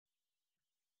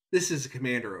This is a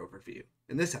commander overview.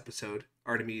 In this episode,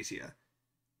 Artemisia.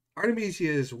 Artemisia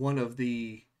is one of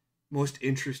the most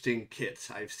interesting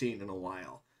kits I've seen in a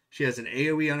while. She has an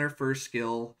AoE on her first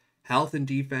skill, health and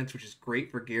defense, which is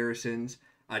great for garrisons,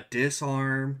 a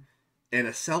disarm, and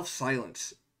a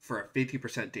self-silence for a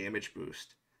 50% damage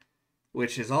boost,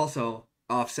 which is also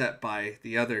offset by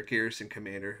the other garrison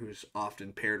commander who's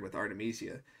often paired with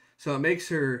Artemisia. So it makes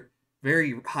her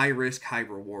very high risk, high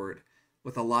reward,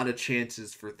 with a lot of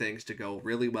chances for things to go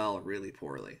really well or really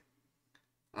poorly.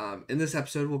 In this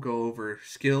episode, we'll go over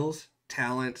skills,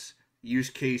 talents, use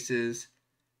cases,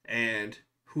 and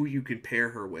who you can pair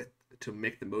her with to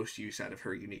make the most use out of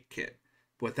her unique kit.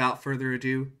 Without further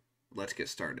ado, let's get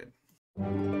started.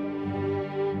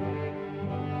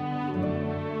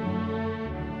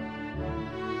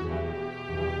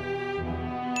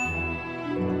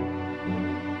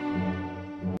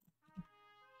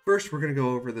 First, we're going to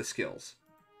go over the skills.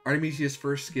 Artemisia's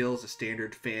first skill is a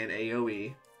standard fan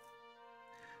AoE,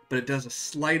 but it does a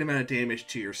slight amount of damage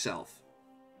to yourself,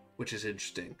 which is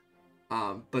interesting.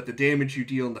 But the damage you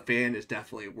deal in the fan is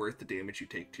definitely worth the damage you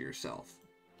take to yourself.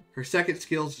 Her second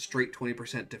skill is a straight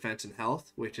 20% defense and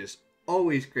health, which is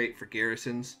always great for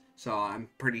garrisons, so I'm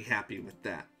pretty happy with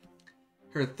that.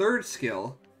 Her third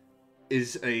skill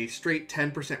is a straight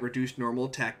 10% reduced normal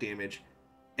attack damage,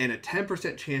 and a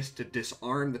 10% chance to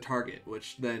disarm the target,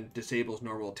 which then disables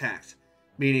normal attacks,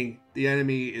 meaning the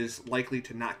enemy is likely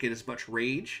to not get as much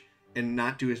rage and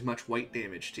not do as much white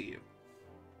damage to you.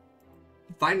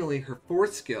 Finally, her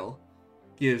fourth skill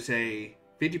gives a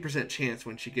 50% chance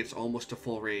when she gets almost to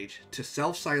full rage to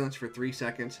self-silence for 3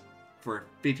 seconds for a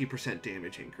 50%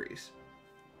 damage increase.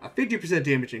 A 50%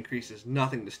 damage increase is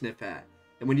nothing to sniff at,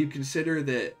 and when you consider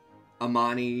that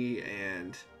Amani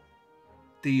and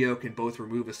Theo can both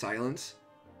remove a silence,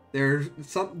 there's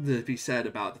something to be said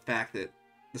about the fact that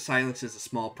the silence is a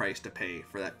small price to pay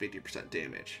for that 50%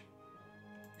 damage.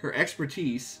 Her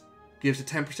expertise gives a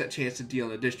 10% chance to deal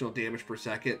an additional damage per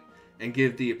second and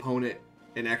give the opponent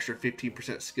an extra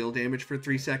 15% skill damage for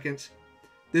 3 seconds.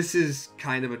 This is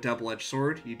kind of a double-edged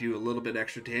sword. You do a little bit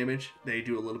extra damage, they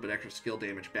do a little bit extra skill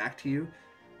damage back to you,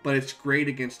 but it's great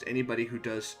against anybody who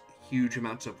does huge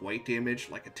amounts of white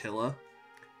damage like Attila,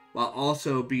 while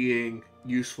also being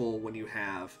useful when you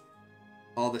have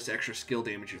all this extra skill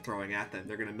damage you're throwing at them.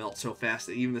 They're going to melt so fast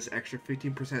that even this extra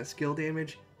 15% skill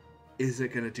damage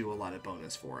isn't going to do a lot of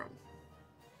bonus for them.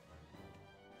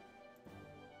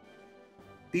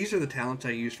 These are the talents I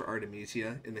use for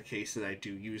Artemisia in the case that I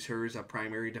do use her as a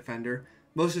primary defender.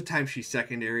 Most of the time she's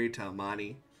secondary to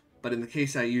Amani, but in the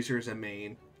case I use her as a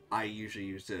main, I usually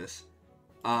use this.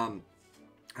 I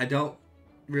don't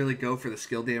really go for the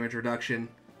skill damage reduction,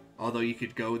 although you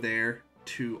could go there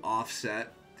to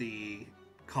offset the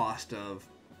cost of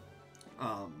the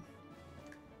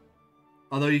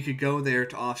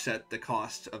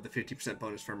 50%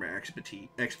 bonus from her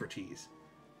expertise.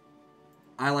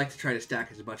 I like to try to stack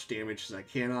as much damage as I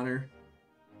can on her,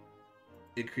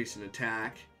 increasing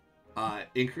attack,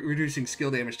 reducing skill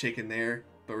damage taken there,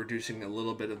 but reducing a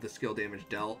little bit of the skill damage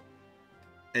dealt.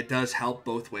 It does help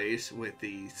both ways with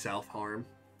the self-harm.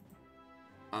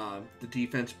 The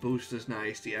defense boost is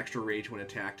nice, the extra rage when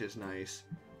attacked is nice,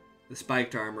 the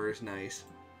spiked armor is nice,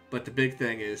 but the big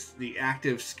thing is the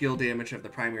active skill damage of the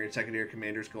primary and secondary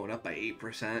commanders going up by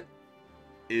 8%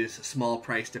 is a small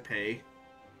price to pay.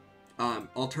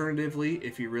 Alternatively,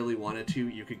 if you really wanted to,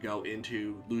 you could go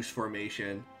into loose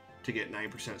formation to get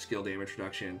 9% skill damage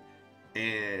reduction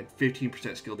and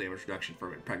 15% skill damage reduction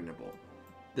from impregnable.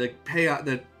 The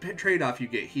trade-off you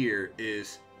get here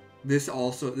is this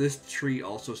tree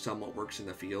also somewhat works in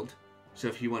the field. So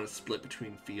if you want to split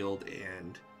between field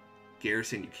and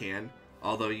garrison, you can,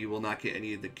 although you will not get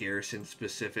any of the garrison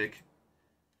specific.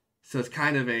 So it's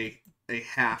kind of a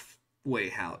halfway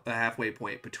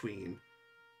point between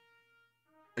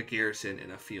a garrison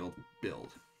and a field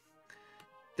build.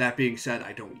 That being said,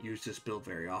 I don't use this build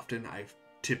very often. I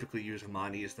typically use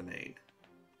Amani as the main.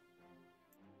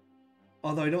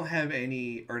 Although I don't have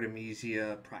any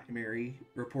Artemisia primary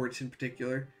reports in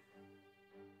particular,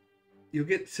 you'll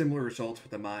get similar results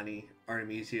with Amani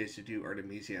Artemisia as you do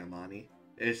Artemisia Amani.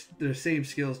 It's the same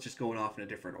skills, just going off in a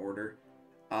different order.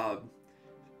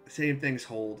 Same things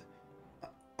hold.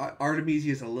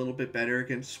 Artemisia is a little bit better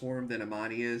against Swarm than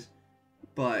Amani is,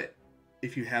 but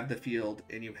if you have the field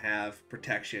and you have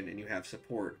protection and you have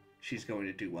support, she's going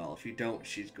to do well. If you don't,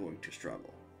 she's going to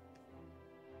struggle.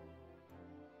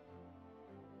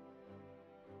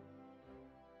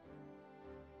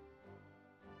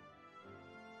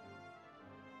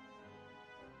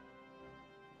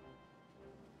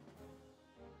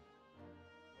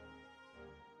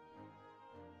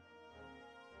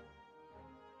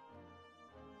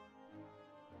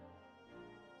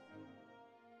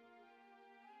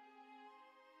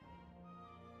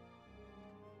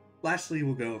 Lastly,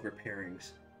 we'll go over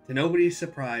pairings. To nobody's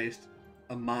surprise,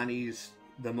 Amani's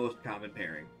the most common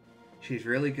pairing. She's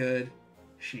really good.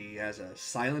 She has a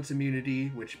silence immunity,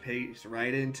 which pays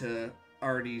right into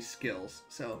Artie's skills,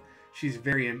 so she's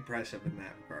very impressive in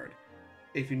that regard.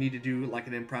 If you need to do like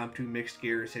an impromptu mixed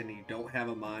garrison and you don't have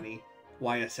Amani,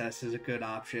 YSS is a good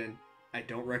option. I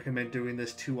don't recommend doing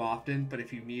this too often, but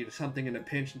if you need something in a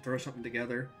pinch and throw something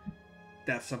together,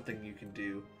 that's something you can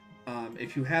do.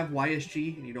 If you have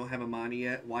YSG and you don't have Amani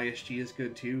yet, YSG is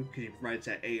good too, because it provides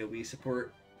that AoE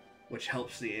support, which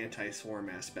helps the anti-swarm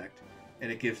aspect,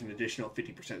 and it gives an additional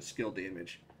 50% skill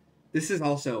damage. This is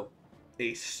also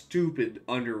a stupid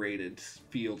underrated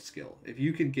field skill. If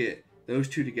you can get those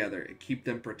two together and keep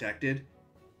them protected,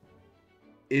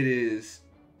 it is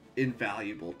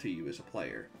invaluable to you as a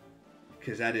player,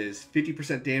 because that is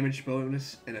 50% damage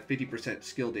bonus and a 50%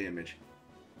 skill damage.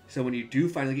 So when you do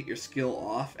finally get your skill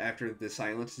off after the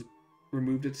silence has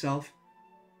removed itself,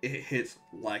 it hits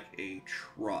like a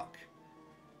truck.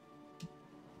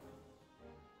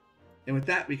 And with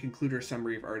that, we conclude our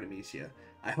summary of Artemisia.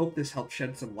 I hope this helped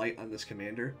shed some light on this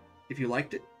commander. If you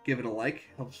liked it, give it a like.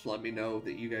 Helps let me know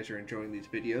that you guys are enjoying these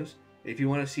videos. If you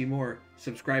want to see more,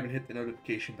 subscribe and hit the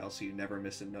notification bell so you never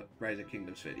miss a Rise of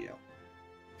Kingdoms video.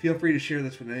 Feel free to share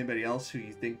this with anybody else who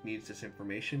you think needs this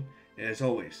information. And as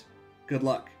always, good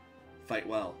luck, fight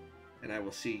well, and I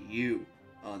will see you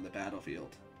on the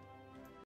battlefield.